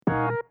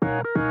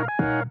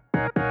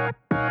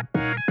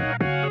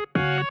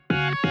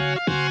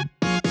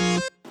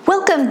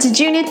Welcome to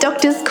Junior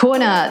Doctors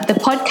Corner, the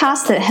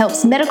podcast that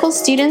helps medical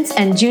students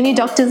and junior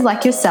doctors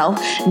like yourself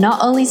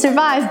not only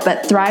survive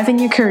but thrive in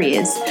your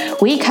careers.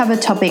 We cover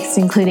topics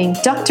including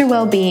doctor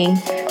well-being,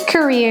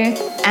 career,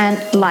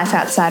 and life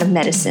outside of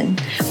medicine.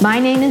 My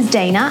name is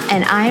Dana,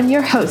 and I am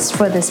your host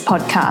for this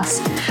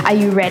podcast. Are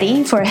you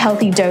ready for a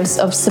healthy dose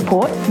of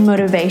support,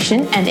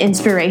 motivation, and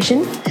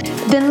inspiration?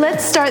 Then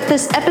let's start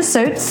this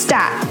episode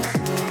stat.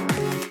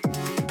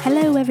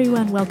 Hello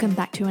everyone, welcome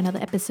back to another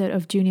episode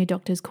of Junior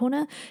Doctors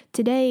Corner.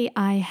 Today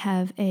I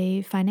have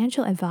a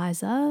financial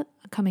advisor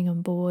coming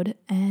on board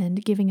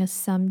and giving us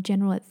some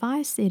general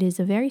advice. It is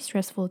a very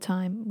stressful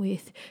time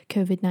with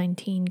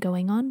COVID-19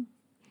 going on,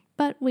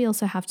 but we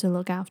also have to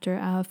look after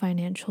our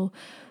financial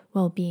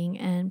well-being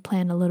and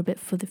plan a little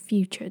bit for the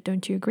future.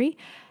 Don't you agree?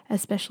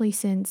 Especially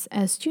since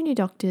as junior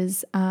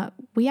doctors,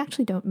 we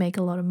actually don't make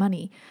a lot of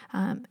money,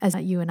 as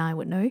you and I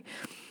would know.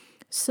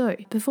 So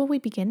before we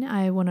begin,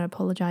 I want to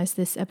apologize.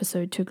 This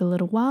episode took a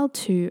little while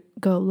to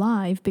go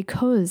live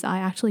because I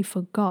actually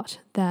forgot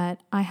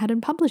that I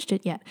hadn't published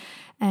it yet.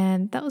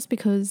 And that was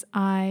because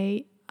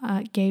I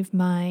gave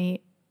my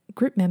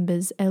group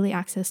members early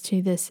access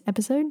to this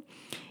episode,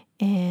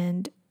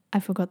 and I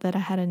forgot that I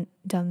hadn't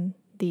done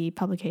the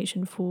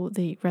publication for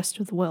the rest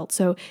of the world.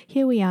 So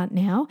here we are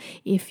now.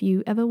 If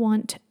you ever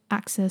want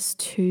access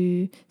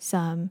to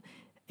some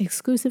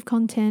exclusive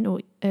content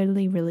or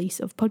early release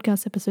of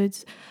podcast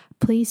episodes,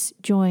 please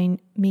join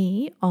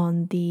me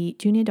on the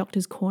Junior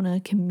Doctors Corner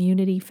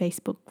community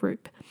Facebook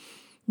group.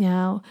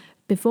 Now,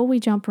 before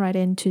we jump right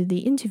into the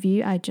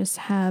interview, I just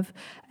have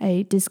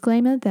a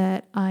disclaimer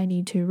that I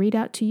need to read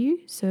out to you.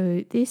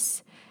 So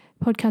this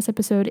podcast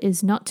episode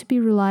is not to be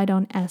relied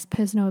on as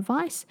personal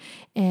advice,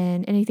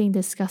 and anything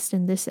discussed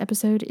in this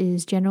episode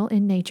is general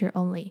in nature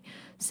only.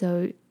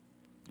 So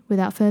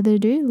without further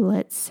ado,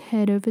 let's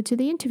head over to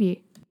the interview.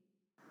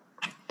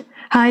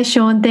 Hi,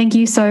 Sean. Thank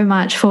you so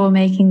much for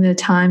making the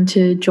time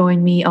to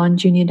join me on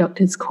Junior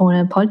Doctors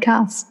Corner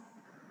podcast.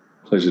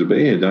 Pleasure to be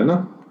here,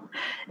 Dana.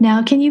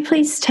 Now, can you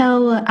please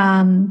tell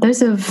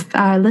those of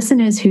our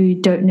listeners who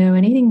don't know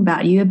anything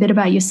about you a bit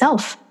about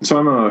yourself? So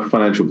I'm a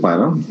financial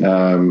planner,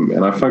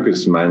 and I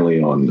focus mainly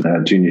on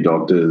junior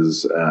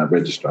doctors,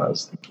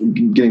 registrars.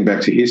 Getting back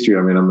to history,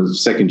 I'm a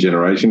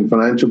second-generation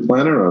financial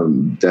planner.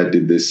 Dad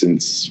did this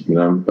since I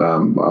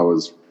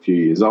was a few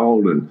years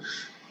old, and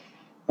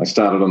I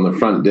started on the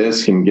front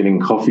desk and getting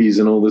coffees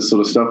and all this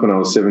sort of stuff when I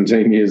was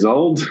 17 years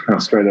old,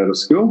 straight out of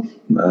school.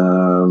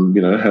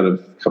 Had a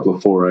couple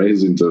of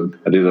forays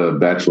I did a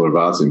Bachelor of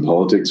Arts in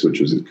Politics,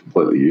 which was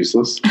completely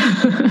useless.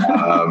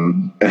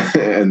 And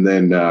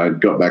then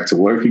got back to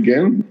work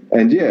again.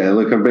 And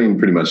I've been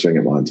pretty much doing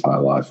it my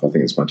entire life. I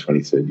think it's my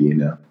 23rd year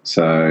now.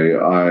 So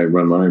I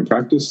run my own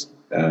practice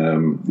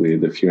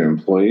with a few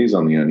employees.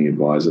 I'm the only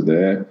advisor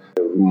there.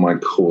 My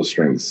core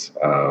strengths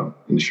are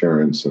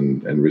insurance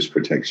and risk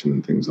protection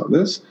and things like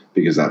this,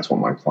 because that's what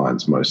my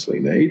clients mostly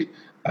need.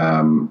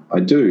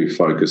 I do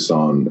focus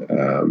on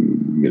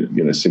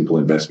simple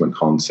investment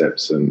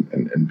concepts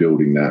and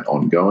building that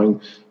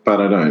ongoing,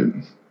 but I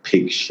don't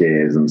pick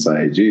shares and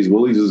say, geez,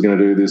 Woolies is going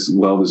to do this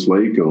well this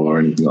week or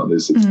anything like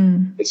this.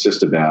 It's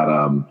just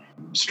about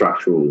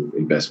structural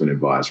investment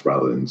advice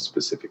rather than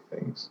specific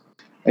things.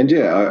 And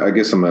I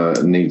guess I'm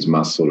a needs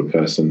must sort of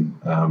person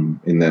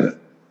in that,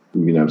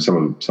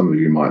 some of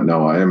you might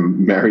know I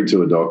am married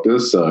to a doctor,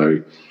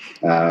 so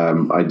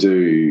I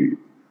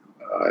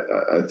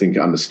think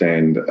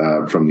understand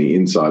from the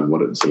inside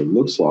what it sort of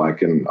looks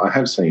like. And I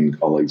have seen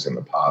colleagues in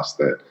the past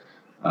that,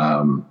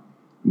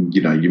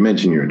 you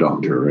mention you're a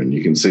doctor and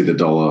you can see the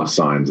dollar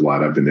signs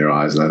light up in their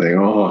eyes, and I think,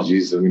 oh,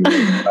 geez, I'm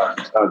going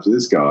to charge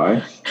this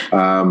guy.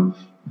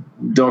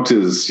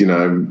 Doctors, I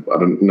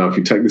don't know if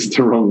you take this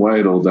the wrong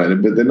way at all, Dana,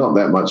 but they're not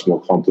that much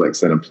more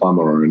complex than a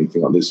plumber or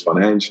anything like this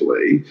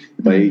financially.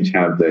 They each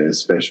have their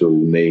special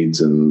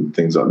needs and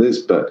things like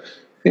this. But,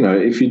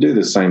 if you do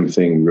the same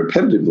thing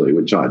repetitively,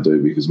 which I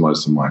do because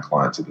most of my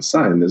clients are the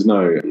same, there's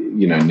no,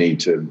 need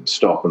to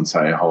stop and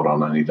say, hold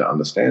on, I need to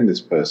understand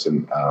this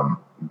person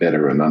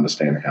better and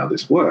understand how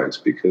this works,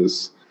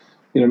 because,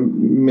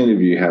 many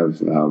of you have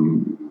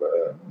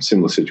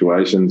similar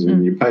situations,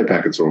 and your pay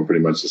packets are all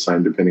pretty much the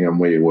same depending on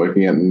where you're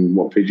working at and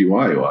what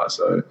PGY you are.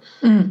 So,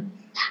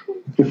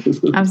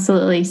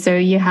 Absolutely. So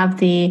you have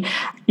the,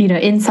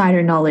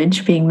 insider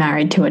knowledge being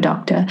married to a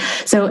doctor.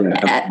 So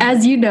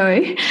as you know,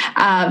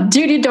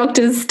 junior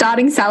doctors'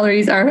 starting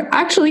salaries are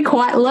actually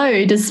quite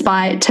low,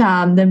 despite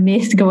the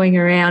myth going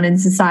around in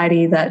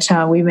society that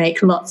we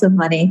make lots of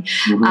money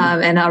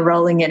and are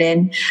rolling it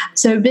in.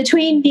 So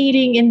between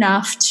needing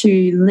enough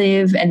to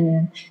live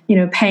and,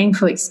 paying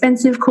for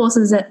expensive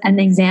courses and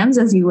exams,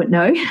 as you would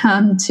know,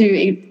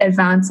 to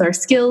advance our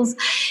skills,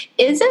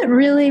 is it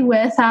really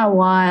worth our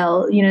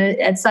while,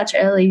 at such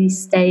early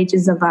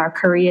stages of our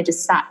career to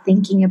start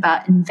thinking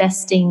about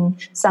investing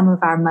some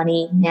of our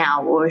money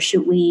now? Or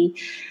should we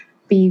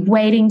be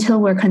waiting till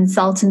we're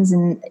consultants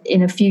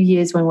in a few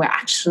years when we're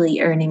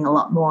actually earning a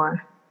lot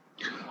more?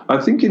 I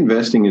think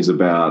investing is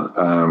about,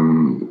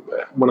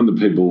 one of the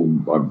people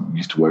I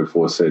used to work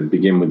for said,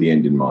 begin with the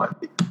end in mind.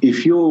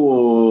 If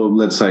you're,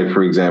 let's say,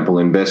 for example,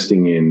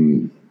 investing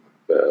in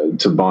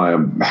to buy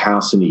a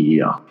house in a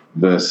year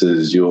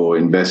versus you're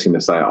investing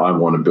to say, I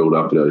want to build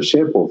up a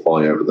share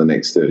portfolio over the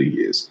next 30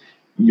 years,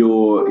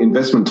 your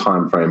investment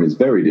time frame is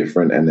very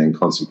different, and then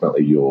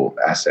consequently your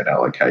asset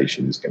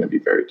allocation is going to be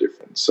very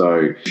different.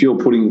 So if you're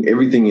putting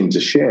everything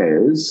into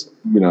shares,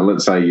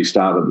 let's say you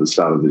start at the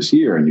start of this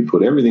year and you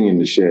put everything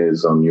into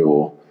shares on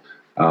your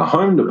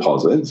home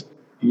deposit,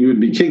 you would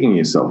be kicking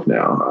yourself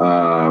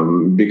now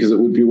because it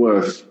would be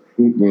worth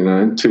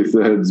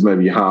 2/3,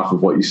 maybe half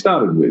of what you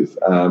started with.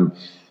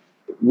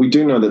 We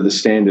do know that the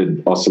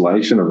standard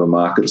oscillation of a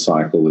market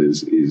cycle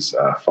is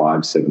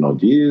 5-7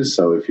 odd years.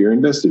 So if you're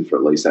invested for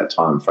at least that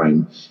time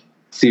frame,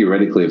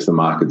 theoretically, if the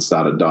market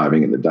started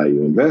diving at the day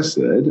you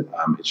invested,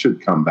 it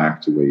should come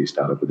back to where you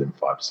started within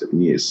 5 to 7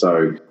 years.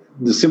 So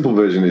the simple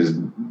version is,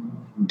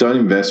 don't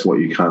invest what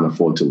you can't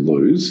afford to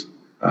lose,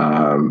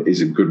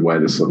 is a good way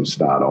to sort of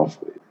start off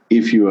with.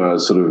 If you are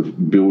sort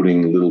of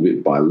building little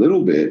bit by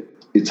little bit,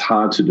 it's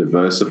hard to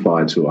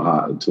diversify to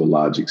a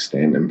large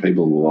extent, and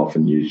people will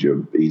often use your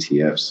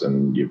ETFs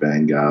and your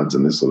Vanguards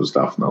and this sort of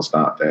stuff, and they'll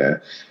start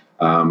there,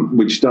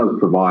 which does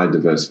provide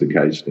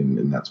diversification,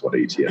 and that's what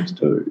ETFs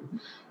do.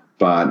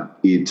 But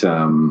it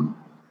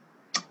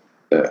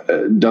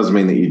does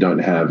mean that you don't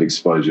have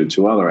exposure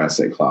to other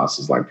asset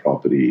classes like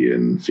property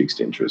and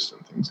fixed interest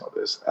and things like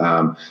this.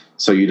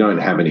 So you don't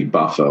have any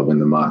buffer when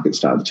the market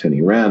starts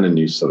turning around and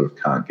you sort of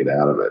can't get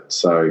out of it.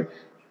 So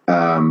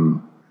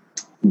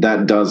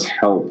that does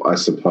help, I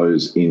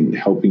suppose, in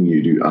helping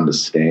you to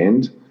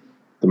understand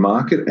the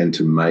market and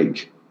to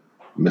make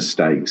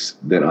mistakes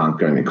that aren't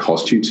going to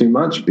cost you too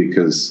much,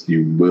 because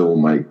you will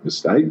make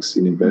mistakes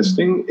in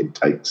investing. It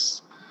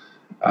takes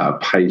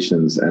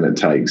patience, and it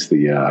takes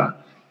the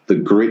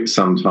grit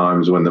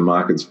sometimes when the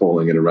market's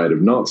falling at a rate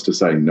of knots to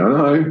say,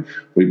 no,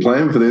 we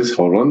plan for this,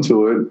 hold on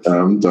to it,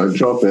 don't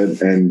drop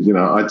it. And,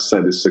 I'd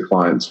say this to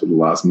clients for the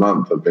last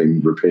month. I've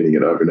been repeating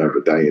it over and over,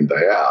 day in,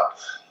 day out.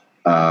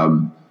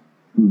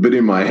 But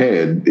in my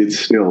head, it's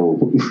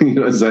still,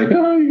 saying,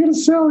 oh, you got to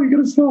sell.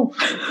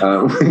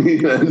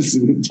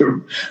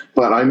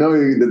 But I know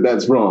that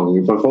that's wrong.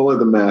 If I follow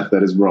the math,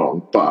 that is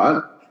wrong.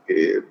 But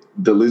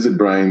the lizard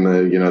brain,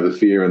 the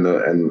fear and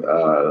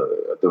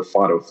the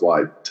fight or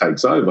flight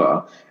takes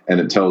over, and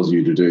it tells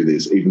you to do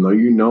this, even though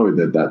you know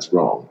that that's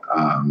wrong.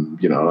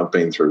 I've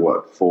been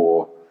through,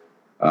 4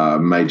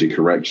 major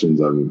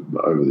corrections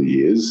over the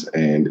years,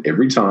 and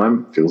every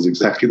time feels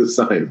exactly the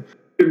same.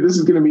 This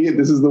is going to be it.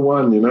 This is the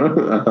one,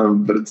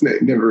 but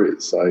it never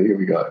is. So here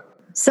we go.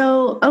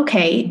 So,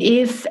 okay,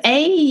 if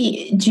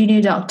a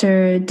junior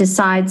doctor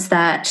decides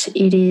that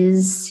it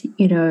is,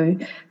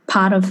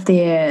 part of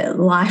their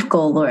life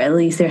goal, or at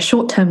least their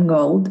short-term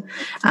goal,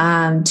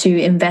 to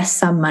invest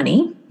some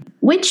money,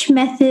 which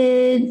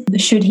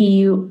method should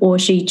he or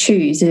she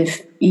choose?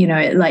 If,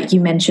 like you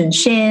mentioned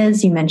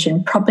shares, you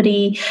mentioned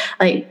property,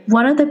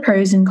 what are the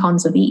pros and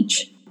cons of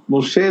each?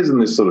 Well, shares and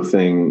this sort of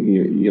thing,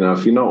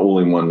 if you're not all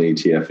in one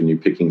ETF and you're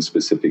picking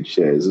specific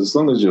shares, as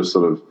long as you're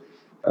sort of,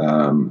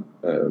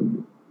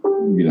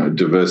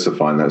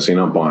 diversifying that, so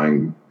you're not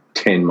buying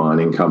 10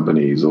 mining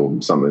companies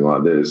or something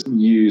like this,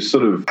 you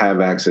sort of have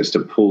access to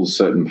pull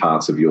certain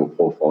parts of your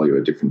portfolio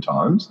at different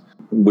times,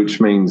 which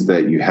means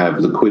that you have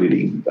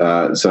liquidity.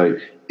 So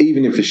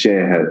even if a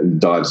share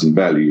dives in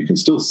value, you can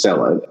still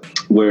sell it.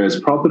 Whereas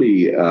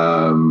property,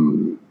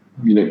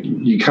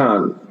 you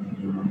can't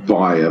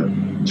buy a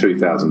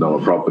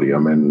 $2,000 property. I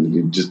mean,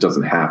 it just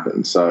doesn't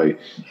happen. So,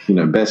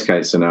 best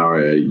case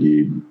scenario,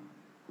 you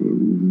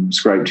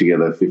scrape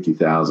together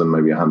 50,000,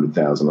 maybe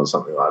 100,000 or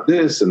something like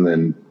this, and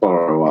then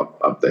borrow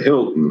up the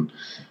hilt. And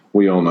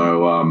we all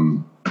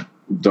know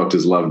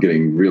doctors love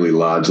getting really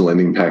large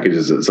lending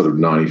packages at sort of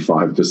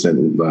 95%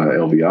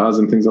 LVRs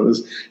and things like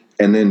this,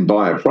 and then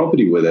buy a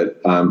property with it.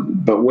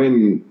 But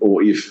when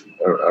or if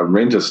a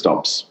renter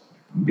stops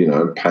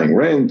paying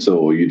rent,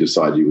 or you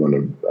decide you want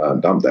to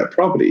dump that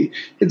property,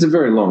 it's a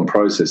very long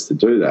process to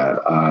do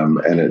that,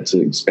 and it's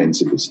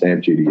expensive with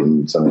stamp duty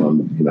and so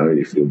on.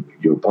 If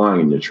you're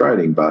buying and you're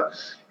trading, but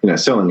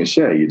selling a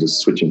share, you're just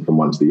switching from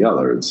one to the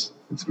other. It's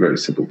a very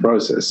simple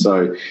process.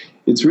 So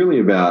it's really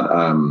about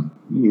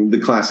the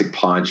classic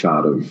pie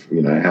chart of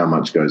how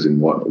much goes in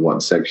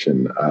what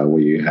section,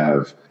 where you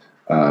have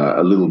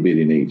a little bit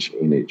in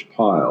each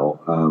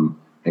pile.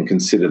 And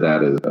consider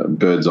that as a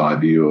bird's eye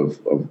view of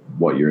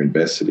what you're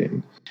invested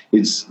in.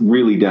 It's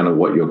really down to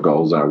what your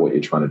goals are, what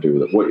you're trying to do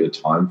with it, what your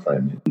time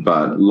frame is.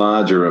 But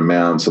larger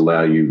amounts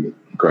allow you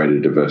greater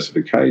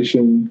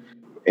diversification.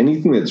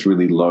 Anything that's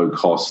really low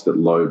cost at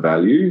low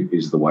value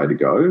is the way to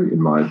go,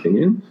 in my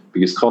opinion,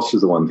 because cost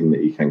is the one thing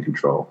that you can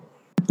control.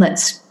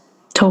 Let's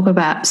talk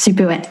about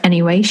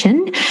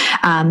superannuation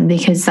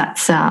because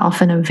that's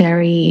often a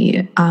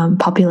very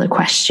popular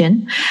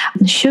question.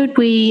 Should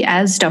we,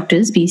 as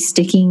doctors, be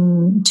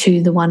sticking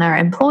to the one our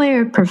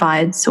employer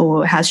provides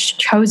or has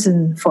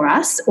chosen for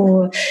us,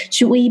 or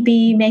should we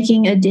be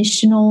making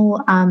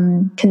additional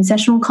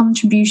concessional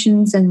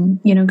contributions and,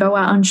 go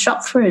out and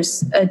shop for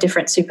a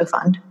different super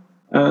fund?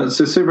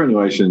 So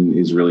superannuation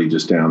is really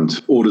just down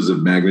to orders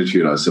of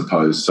magnitude, I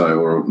suppose.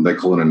 Or they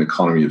call it an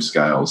economy of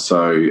scale.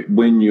 So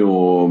when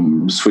you're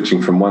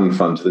switching from one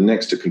fund to the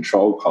next to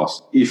control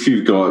costs, if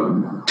you've got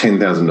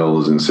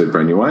 $10,000 in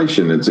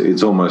superannuation,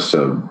 it's almost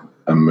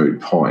a moot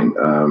point.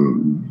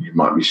 You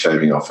might be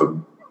shaving off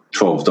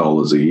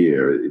 $12 a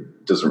year.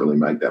 It doesn't really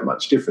make that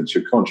much difference.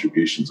 Your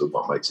contributions are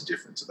what makes a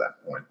difference at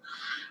that point.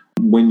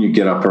 When you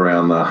get up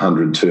around the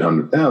 100,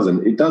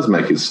 200,000, it does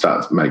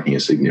start making a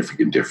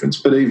significant difference.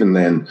 But even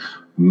then,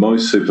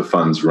 most super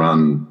funds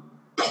run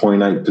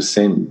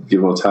 0.8%,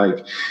 give or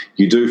take.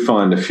 You do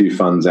find a few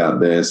funds out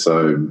there.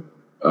 So,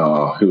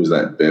 who was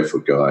that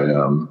barefoot guy?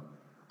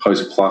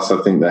 Post Plus,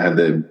 I think they had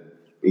their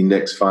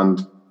index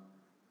fund.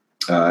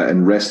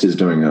 And Rest is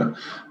doing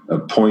a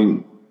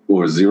point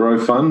or a zero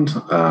fund,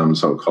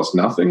 so it costs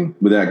nothing.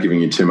 Without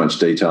giving you too much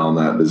detail on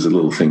that, there's a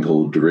little thing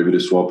called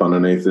derivative swap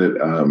underneath it.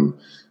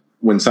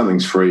 When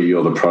something's free,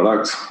 you're the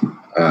product.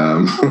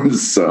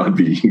 So I'd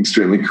be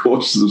extremely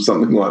cautious of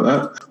something like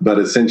that. But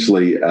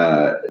essentially,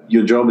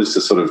 your job is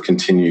to sort of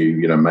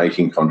continue,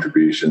 making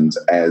contributions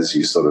as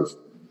you sort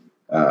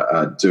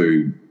of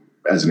do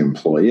as an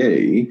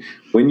employee.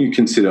 When you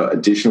consider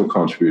additional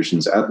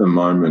contributions, at the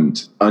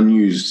moment,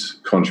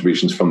 unused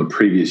contributions from the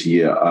previous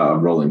year are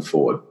rolling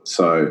forward.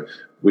 So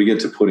we get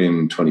to put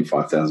in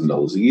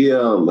 $25,000 a year.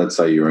 Let's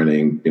say you're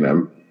earning,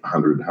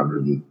 100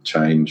 and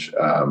change.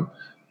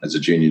 As a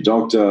junior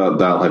doctor,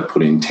 they'll have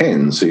put in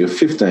 10. So your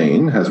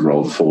 15 has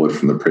rolled forward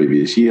from the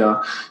previous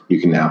year. You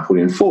can now put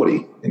in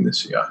 40 in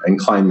this year and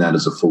claim that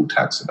as a full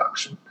tax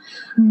deduction.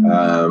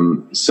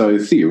 So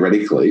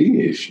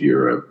theoretically, if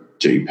you're a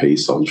GP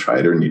sole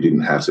trader and you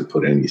didn't have to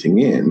put anything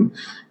in,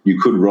 you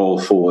could roll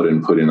forward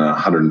and put in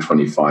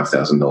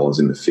 $125,000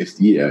 in the fifth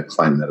year,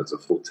 claim that as a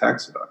full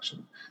tax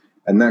deduction.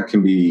 And that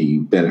can be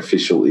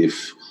beneficial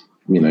if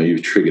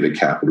you've triggered a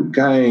capital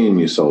gain,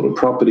 you sold a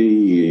property,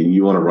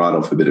 you want to write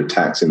off a bit of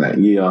tax in that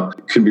year.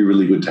 It can be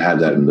really good to have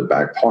that in the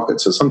back pocket.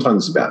 So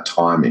sometimes it's about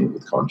timing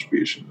with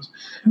contributions.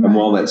 Right. And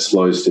while that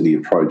slows to the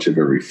approach of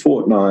every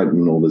fortnight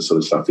and all this sort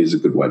of stuff is a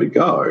good way to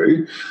go,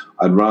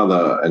 I'd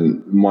rather,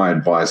 and my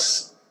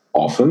advice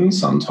often,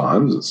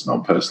 sometimes, it's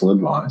not personal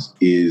advice,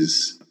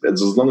 is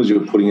as long as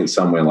you're putting it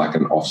somewhere like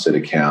an offset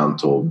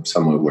account or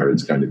somewhere where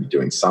it's going to be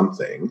doing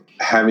something,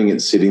 having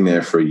it sitting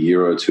there for a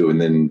year or two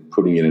and then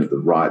putting it at the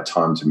right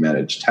time to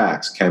manage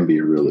tax can be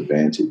a real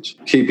advantage.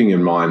 Keeping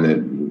in mind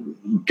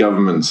that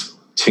governments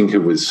tinker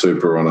with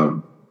super on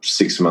a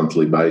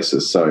 6-monthly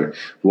basis. So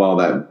while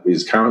that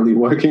is currently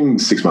working,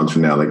 6 months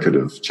from now we could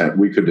have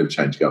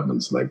changed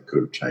governments and they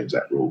could have changed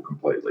that rule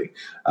completely.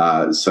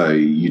 So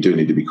you do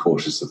need to be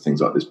cautious of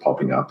things like this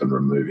popping up and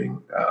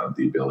removing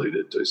the ability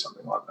to do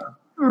something like that.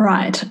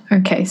 Right.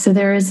 Okay. So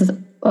there is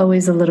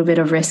always a little bit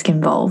of risk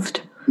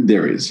involved.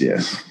 There is,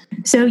 yes.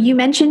 So you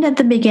mentioned at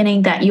the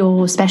beginning that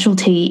your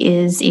specialty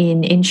is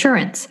in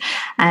insurance.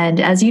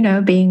 And as you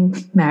know,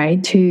 being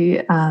married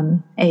to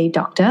a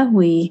doctor,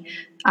 we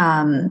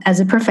as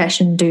a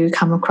profession do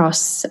come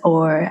across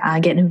or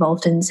get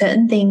involved in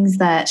certain things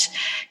that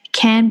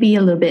can be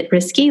a little bit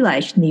risky,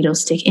 like needle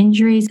stick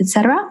injuries,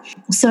 etc.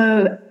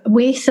 So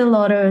with a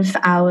lot of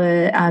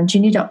our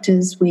junior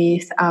doctors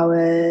with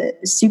our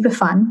super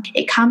fund,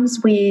 it comes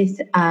with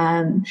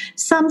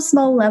some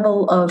small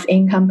level of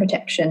income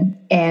protection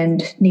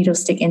and needle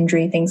stick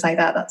injury, things like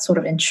that, that sort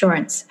of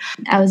insurance.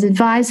 I was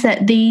advised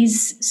that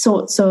these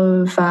sorts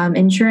of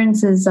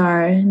insurances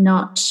are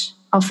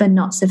often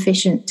not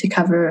sufficient to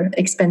cover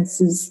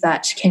expenses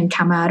that can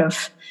come out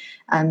of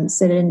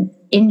certain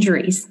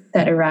injuries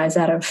that arise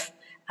out of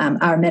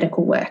our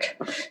medical work.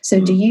 So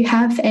do you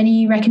have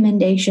any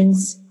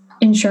recommendations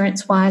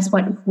insurance-wise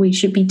what we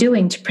should be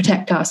doing to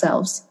protect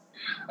ourselves?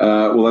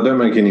 Well, I don't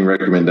make any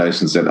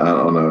recommendations that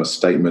aren't on a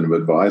statement of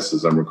advice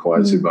as I'm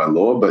required to by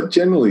law, but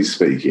generally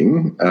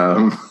speaking,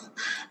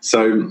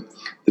 so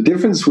the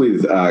difference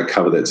with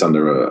cover that's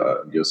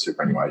under your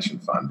superannuation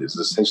fund is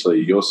essentially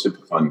your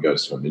super fund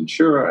goes to an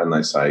insurer and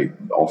they say,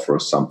 offer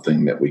us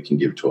something that we can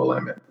give to a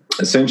limit.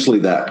 Essentially,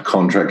 that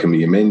contract can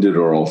be amended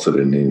or altered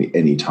at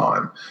any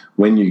time.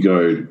 When you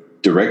go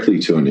directly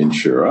to an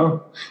insurer,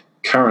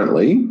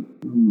 currently,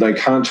 they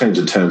can't change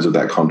the terms of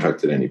that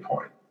contract at any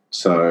point.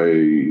 So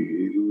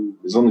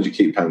as long as you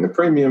keep paying the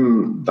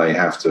premium, they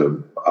have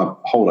to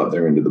hold up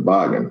their end of the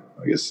bargain,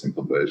 I guess,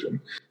 simple version.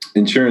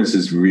 Insurance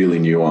is really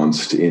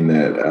nuanced in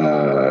that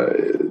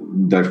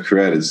they've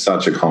created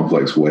such a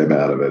complex web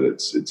out of it.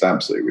 It's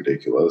absolutely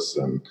ridiculous.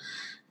 And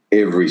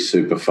every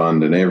super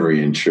fund and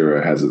every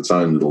insurer has its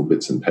own little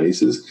bits and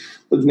pieces.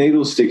 The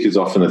needle stick is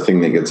often a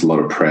thing that gets a lot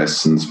of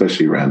press, and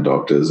especially around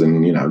doctors.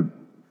 And,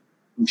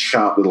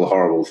 sharp little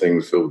horrible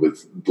things filled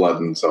with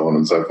blood and so on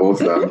and so forth.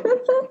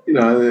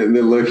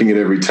 They're lurking at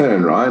every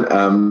turn, right?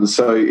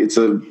 So it's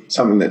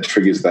something that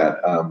triggers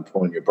that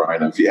point in your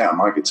brain of, I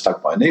might get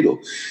stuck by a needle.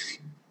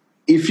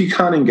 If you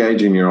can't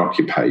engage in your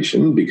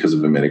occupation because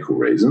of a medical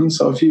reason,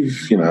 so if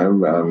you've,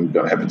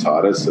 got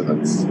hepatitis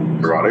and it's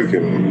chronic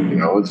and,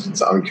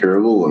 it's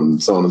uncurable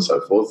and so on and so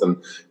forth, and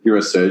you're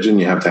a surgeon,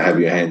 you have to have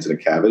your hands in a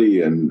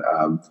cavity and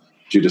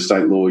due to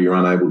state law you're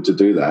unable to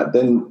do that,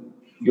 then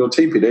your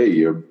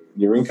TPD,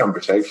 your income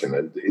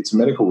protection, it's a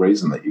medical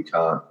reason that you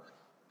can't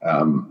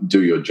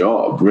do your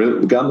job,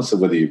 regardless of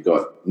whether you've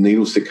got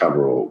needle stick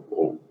cover or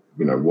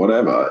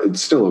whatever.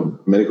 It's still a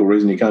medical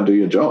reason you can't do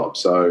your job.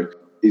 So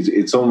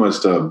it's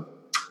almost a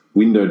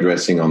window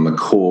dressing on the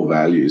core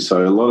value.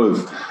 So a lot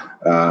of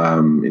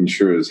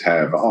insurers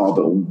have,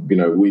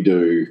 we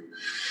do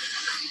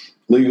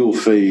legal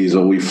fees,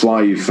 or we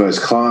fly you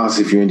first class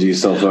if you injure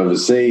yourself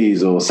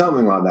overseas, or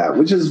something like that,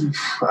 which is,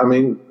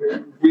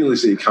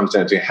 realistically, it comes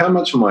down to how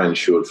much am I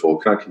insured for?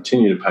 Can I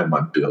continue to pay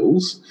my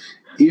bills?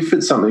 If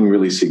it's something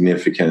really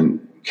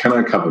significant, can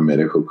I cover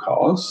medical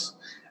costs?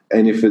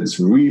 And if it's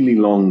really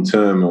long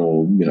term,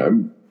 or,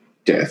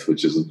 death,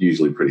 which is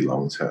usually pretty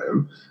long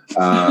term,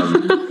 what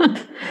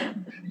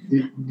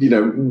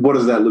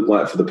does that look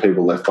like for the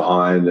people left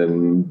behind?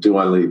 And do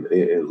I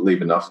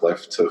leave enough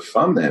left to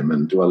fund them?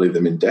 And do I leave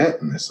them in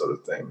debt and this sort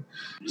of thing?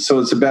 So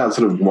it's about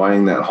sort of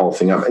weighing that whole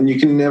thing up. And you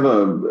can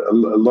never, a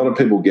lot of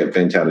people get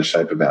bent out of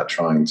shape about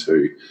trying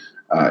to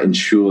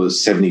insure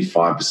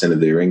 75% of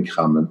their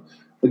income. And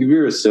look, if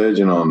you're a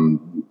surgeon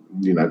on,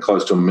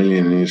 close to $1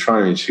 million and you're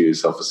trying to insure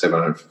yourself for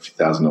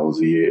 $750,000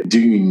 a year, do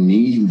you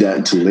need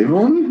that to live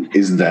on?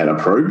 Is that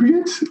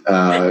appropriate?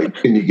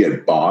 Can you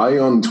get by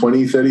on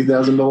 $20,000,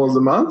 $30,000 a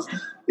month?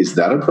 Is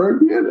that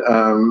appropriate?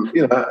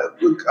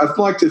 Look, I'd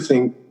like to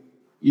think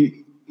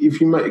if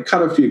you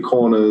cut a few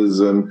corners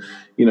and,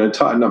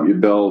 tighten up your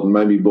belt and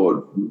maybe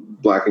bought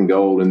black and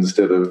gold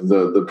instead of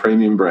the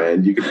premium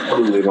brand, you could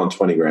probably live on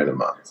 $20,000 a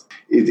month.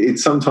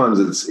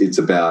 Sometimes it's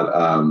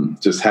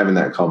about just having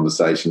that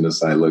conversation to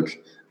say, look,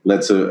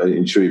 let's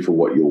insure you for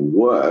what you're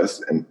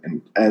worth.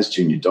 And as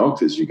junior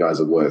doctors, you guys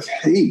are worth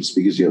heaps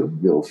because your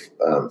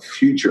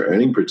future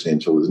earning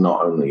potential is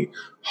not only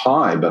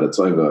high, but it's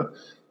over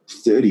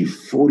 30,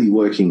 40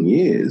 working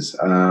years.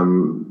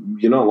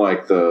 You're not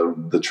like the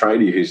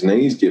tradie whose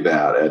knees give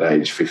out at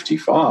age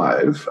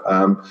 55.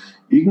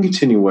 You can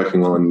continue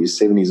working on in your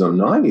 70s or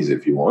 90s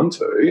if you want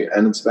to,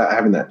 and it's about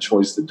having that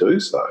choice to do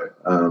so.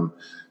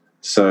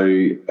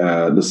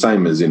 The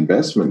same as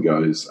investment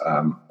goes.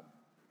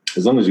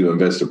 As long as you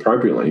invest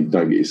appropriately,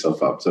 don't get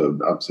yourself up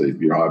to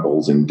your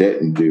eyeballs in debt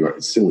and do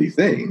silly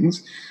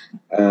things,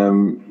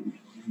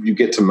 you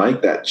get to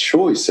make that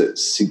choice at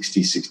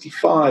 60,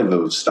 65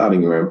 of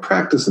starting your own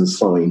practice and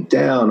slowing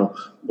down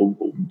or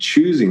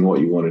choosing what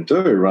you want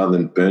to do rather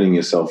than burning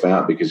yourself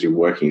out because you're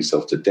working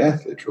yourself to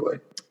death, literally.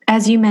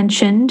 As you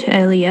mentioned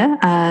earlier,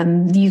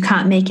 you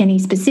can't make any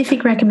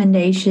specific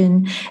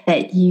recommendation,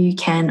 that you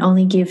can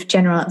only give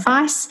general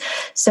advice.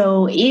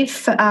 So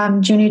if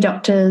junior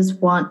doctors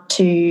want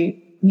to,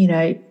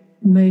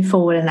 move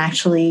forward and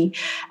actually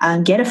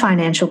get a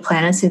financial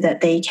planner so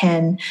that they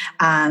can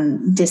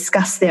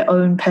discuss their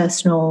own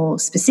personal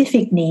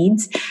specific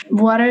needs,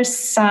 what are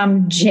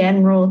some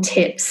general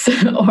tips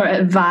or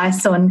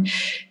advice on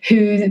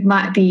who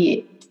might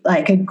be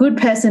like a good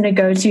person to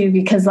go to?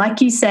 Because like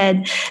you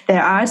said,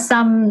 there are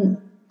some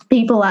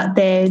people out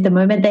there, the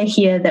moment they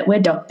hear that we're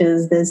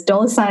doctors, there's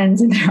dollar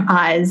signs in their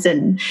eyes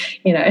and,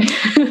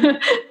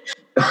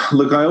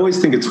 Look, I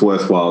always think it's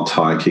worthwhile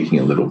tire kicking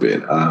a little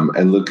bit.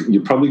 And look,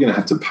 you're probably going to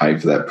have to pay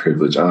for that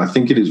privilege. And I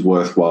think it is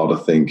worthwhile to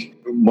think,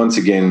 once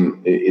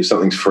again, if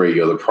something's free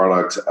or the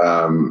product,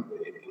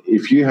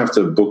 if you have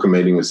to book a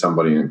meeting with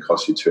somebody and it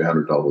costs you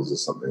 $200 or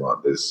something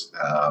like this,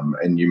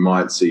 and you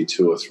might see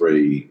 2 or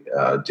 3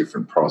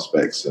 different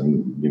prospects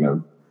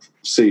and,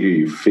 see who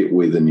you fit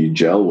with and you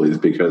gel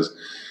with, because,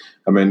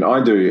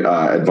 I do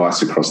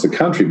advice across the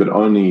country, but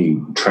only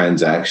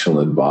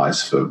transactional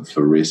advice for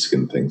risk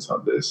and things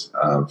like this,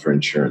 for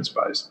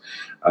insurance-based.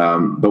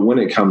 But when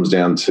it comes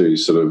down to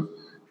sort of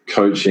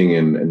coaching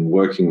and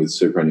working with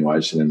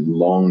superannuation and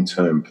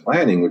long-term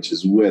planning, which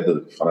is where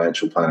the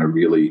financial planner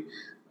really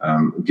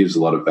gives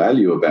a lot of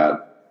value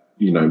about,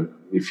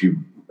 if you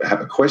have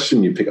a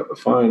question, you pick up the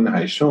phone,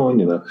 hey,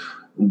 Sean,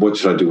 what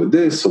should I do with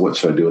this or what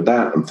should I do with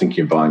that? I'm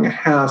thinking of buying a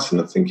house and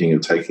I'm thinking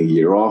of taking a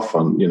year off I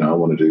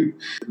want to do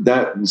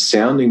that.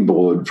 Sounding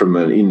board from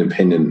an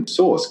independent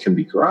source can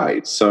be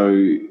great.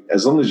 So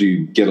as long as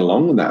you get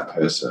along with that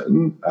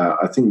person,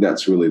 I think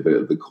that's really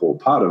the core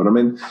part of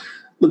it.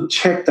 Look,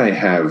 check they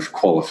have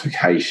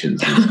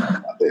qualifications and stuff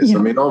like this.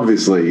 Yeah.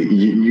 Obviously,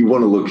 you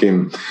want to look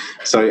in.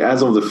 So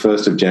as of the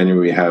 1st of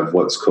January, we have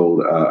what's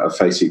called a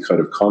FACEIT Code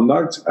of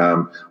Conduct.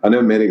 I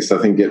know medics, I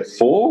think, get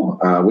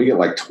 4. We get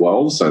like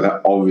 12, so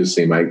that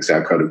obviously makes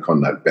our Code of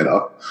Conduct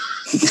better,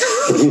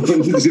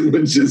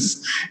 which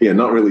is,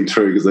 not really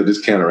true because they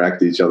just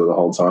counteract each other the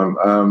whole time.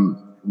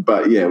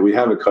 But yeah, we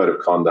have a code of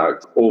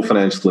conduct. All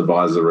financial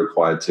advisors are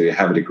required to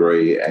have a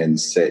degree and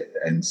sit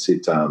an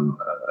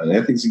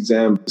ethics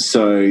exam.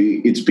 So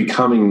it's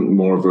becoming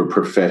more of a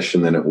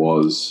profession than it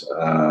was,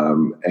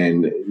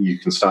 and you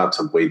can start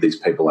to weed these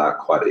people out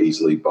quite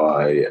easily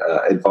by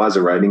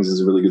Advisor Ratings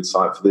is a really good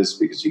site for this,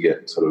 because you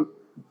get sort of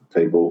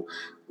people.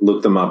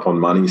 Look them up on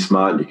Money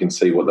Smart. You can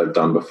see what they've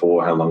done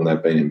before, how long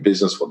they've been in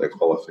business, what their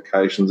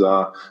qualifications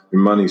are.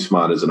 Money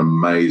Smart is an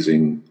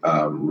amazing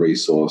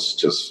resource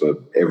just for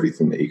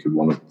everything that you could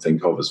want to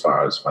think of as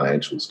far as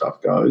financial stuff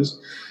goes.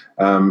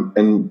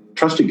 And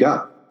trust your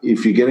gut.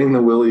 If you're getting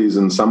the willies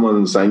and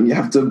someone's saying you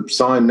have to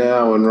sign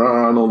now and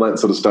run, all that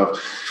sort of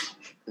stuff,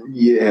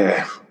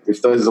 yeah,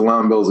 if those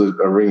alarm bells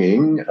are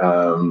ringing,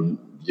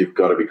 you've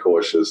got to be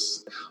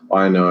cautious.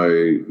 I know,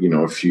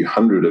 a few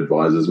hundred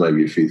advisors,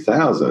 maybe a few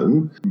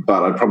thousand,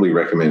 but I'd probably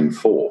recommend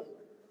 4.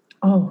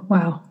 Oh,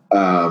 wow.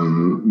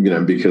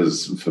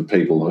 Because for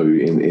people who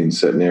in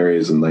certain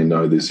areas and they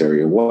know this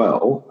area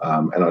well,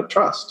 and I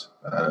trust.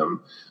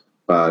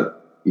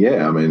 But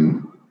yeah, I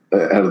mean,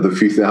 out of the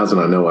few thousand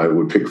I know, I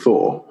would pick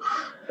 4.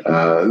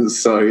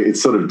 So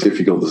it's sort of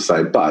difficult to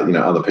say, but,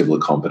 other people are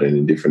competent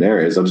in different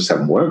areas. I just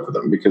haven't worked with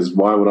them, because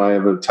why would I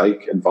ever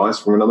take advice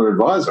from another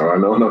advisor? I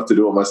know enough to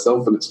do it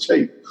myself, and it's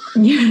cheap.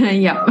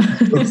 Yeah.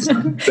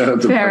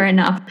 Fair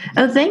enough.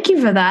 Oh, thank you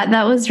for that.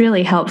 That was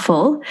really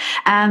helpful.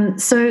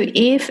 So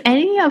if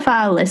any of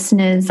our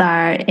listeners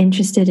are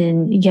interested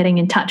in getting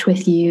in touch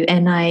with you,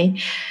 and I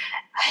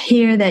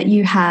hear that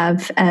you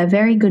have a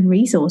very good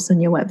resource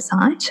on your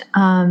website,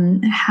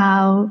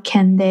 how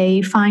can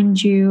they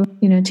find you,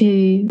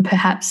 to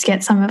perhaps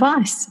get some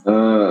advice?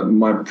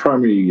 My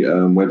primary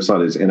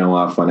website is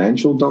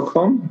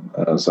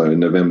nlrfinancial.com, so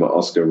November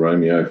Oscar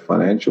Romeo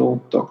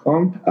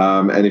Financial.com.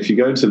 And if you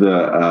go to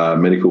the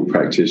medical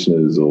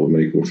practitioners or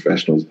medical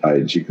professionals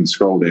page, you can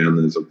scroll down.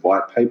 There's a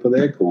white paper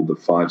there called The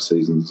 5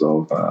 Seasons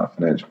of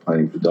Financial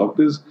Planning for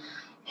Doctors.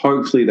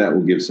 Hopefully that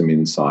will give some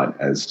insight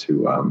as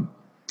to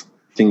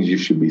things you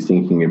should be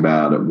thinking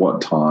about at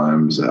what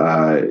times.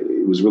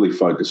 It was really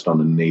focused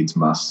on a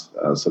needs-must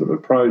sort of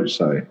approach.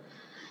 So,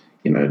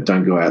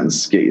 don't go out and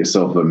get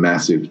yourself a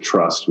massive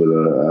trust with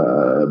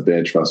a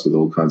bare trust with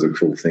all kinds of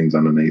cool things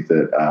underneath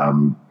it.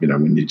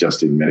 When you're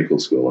just in medical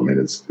school, I mean,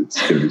 it's going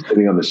to be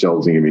sitting on the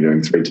shelves and you're going to be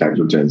doing 3 tax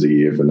returns a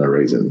year for no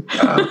reason.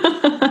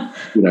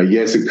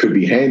 Yes, it could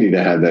be handy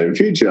to have that in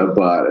future,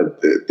 but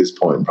at this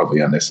point,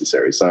 probably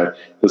unnecessary. So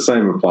the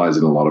same applies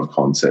in a lot of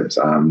concepts.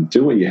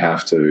 Do what you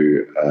have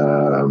to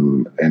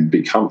and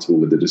be comfortable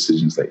with the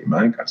decisions that you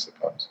make, I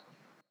suppose.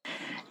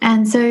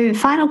 And so,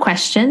 final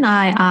question,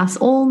 I ask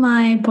all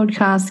my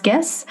podcast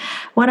guests,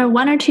 what are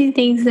 1 or 2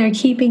 things that are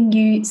keeping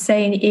you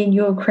sane in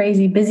your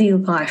crazy busy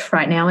life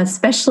right now,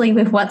 especially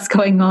with what's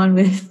going on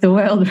with the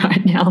world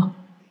right now?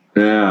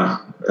 Yeah.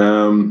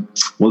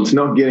 Well, it's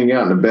not getting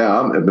out and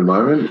about at the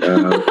moment.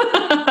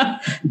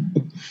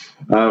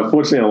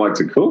 Fortunately, I like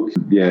to cook.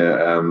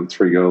 Yeah,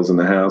 3 girls in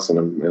the house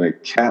and a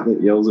cat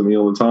that yells at me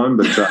all the time.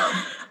 But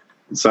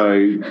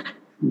so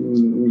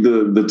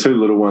the 2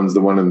 little ones, the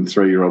 1 and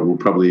 3-year-old, will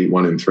probably eat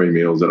 1 in 3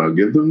 meals that I'll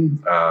give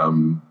them.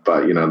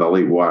 But they'll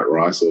eat white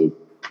rice or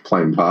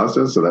plain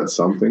pasta, so that's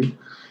something.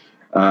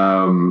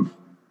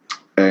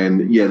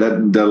 And yeah,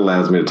 that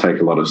allows me to take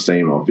a lot of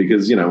steam off,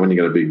 because when you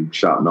got a big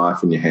sharp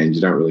knife in your hand,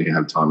 you don't really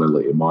have time to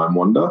let your mind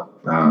wander.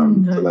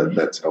 So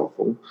that's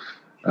helpful.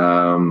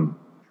 And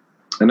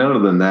other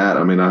than that,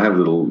 I mean, I have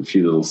a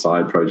few little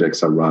side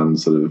projects I run,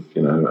 sort of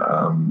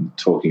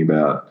talking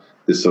about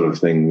this sort of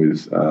thing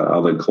with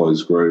other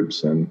closed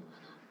groups, and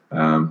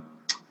I'm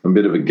a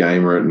bit of a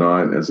gamer at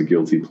night as a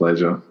guilty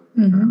pleasure,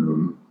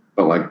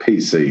 but like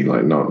PC,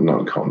 like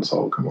not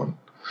console. Come on.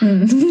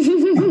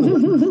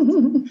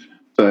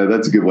 So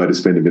that's a good way to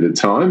spend a bit of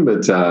time,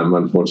 but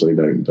unfortunately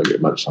don't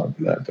get much time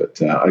for that.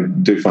 But I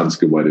do find it's a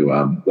good way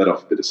to let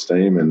off a bit of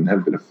steam and have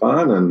a bit of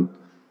fun, and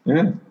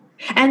yeah.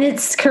 And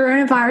it's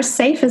coronavirus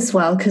safe as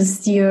well,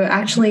 because you're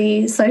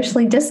actually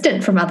socially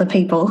distant from other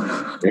people.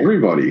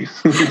 Everybody.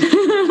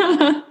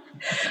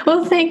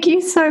 Well, thank you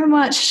so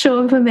much,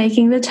 Sean, for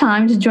making the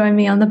time to join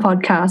me on the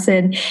podcast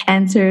and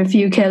answer a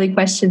few curly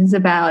questions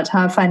about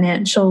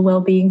financial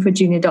well-being for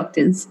junior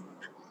doctors.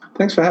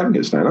 Thanks for having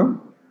us, Dana.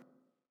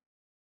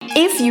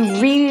 If you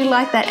really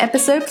like that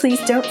episode, please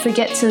don't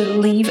forget to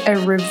leave a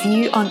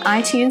review on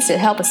iTunes to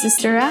help a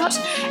sister out.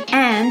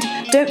 And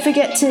don't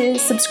forget to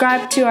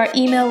subscribe to our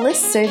email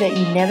list so that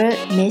you never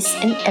miss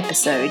an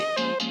episode.